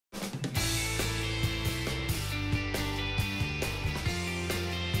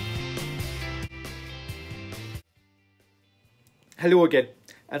Hello again,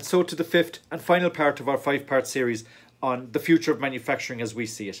 and so to the fifth and final part of our five-part series on the future of manufacturing as we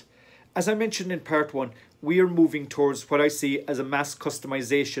see it. As I mentioned in part one, we are moving towards what I see as a mass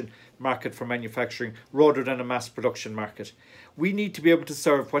customization market for manufacturing rather than a mass production market. We need to be able to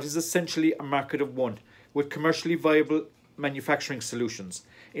serve what is essentially a market of one with commercially viable manufacturing solutions.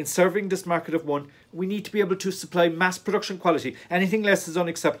 In serving this market of one, we need to be able to supply mass production quality. Anything less is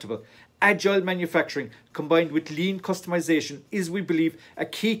unacceptable. Agile manufacturing combined with lean customization is, we believe, a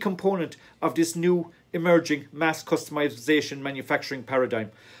key component of this new emerging mass customization manufacturing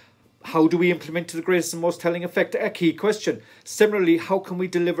paradigm. How do we implement to the greatest and most telling effect? A key question. Similarly, how can we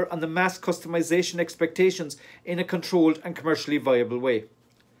deliver on the mass customization expectations in a controlled and commercially viable way?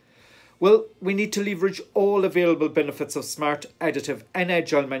 Well, we need to leverage all available benefits of smart, additive and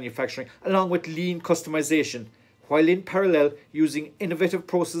agile manufacturing along with lean customization, while in parallel using innovative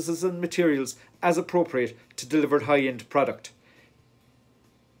processes and materials as appropriate to deliver high-end product.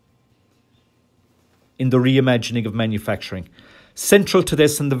 In the reimagining of manufacturing. Central to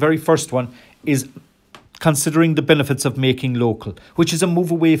this, and the very first one, is considering the benefits of making local, which is a move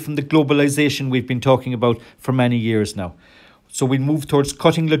away from the globalization we've been talking about for many years now. So we move towards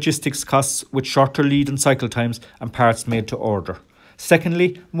cutting logistics costs with shorter lead and cycle times and parts made to order.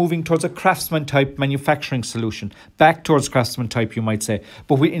 Secondly, moving towards a craftsman type manufacturing solution, back towards craftsman type you might say,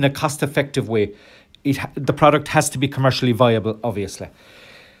 but in a cost effective way. The product has to be commercially viable, obviously.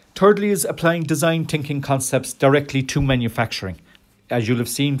 Thirdly is applying design thinking concepts directly to manufacturing. As you'll have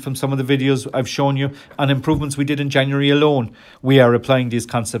seen from some of the videos I've shown you on improvements we did in January alone, we are applying these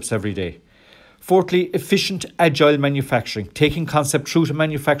concepts every day. Fourthly, efficient, agile manufacturing, taking concept through to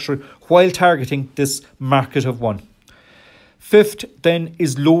manufacturing while targeting this market of one. Fifth, then,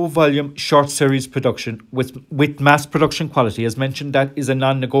 is low volume, short series production with mass production quality. As mentioned, that is a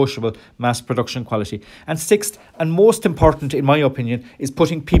non-negotiable mass production quality. And sixth, and most important in my opinion, is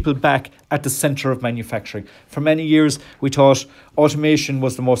putting people back at the centre of manufacturing. For many years, we thought automation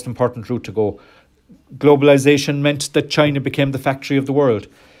was the most important route to go. Globalization meant that China became the factory of the world.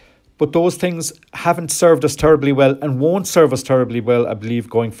 But those things haven't served us terribly well and won't serve us terribly well, I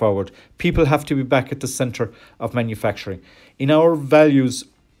believe, going forward. People have to be back at the centre of manufacturing. In our values,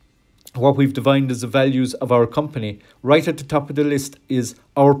 what we've defined as the values of our company, right at the top of the list is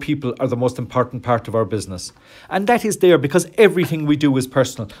our people are the most important part of our business. And that is there because everything we do is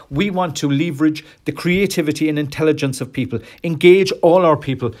personal. We want to leverage the creativity and intelligence of people, engage all our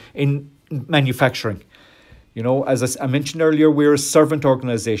people in manufacturing. You know, as I mentioned earlier, we're a servant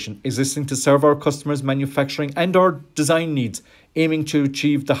organisation existing to serve our customers' manufacturing and our design needs, aiming to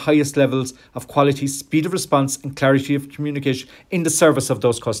achieve the highest levels of quality, speed of response and clarity of communication in the service of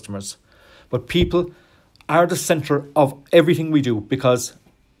those customers. But people are the centre of everything we do because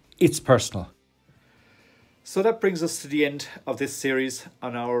it's personal. So that brings us to the end of this series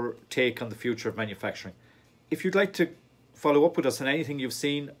on our take on the future of manufacturing. If you'd like to follow up with us on anything you've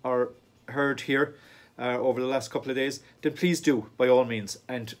seen or heard here, over the last couple of days, then please do, by all means.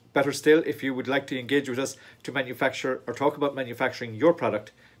 And better still, if you would like to engage with us to manufacture or talk about manufacturing your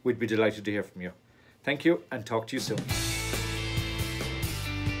product, we'd be delighted to hear from you. Thank you and talk to you soon.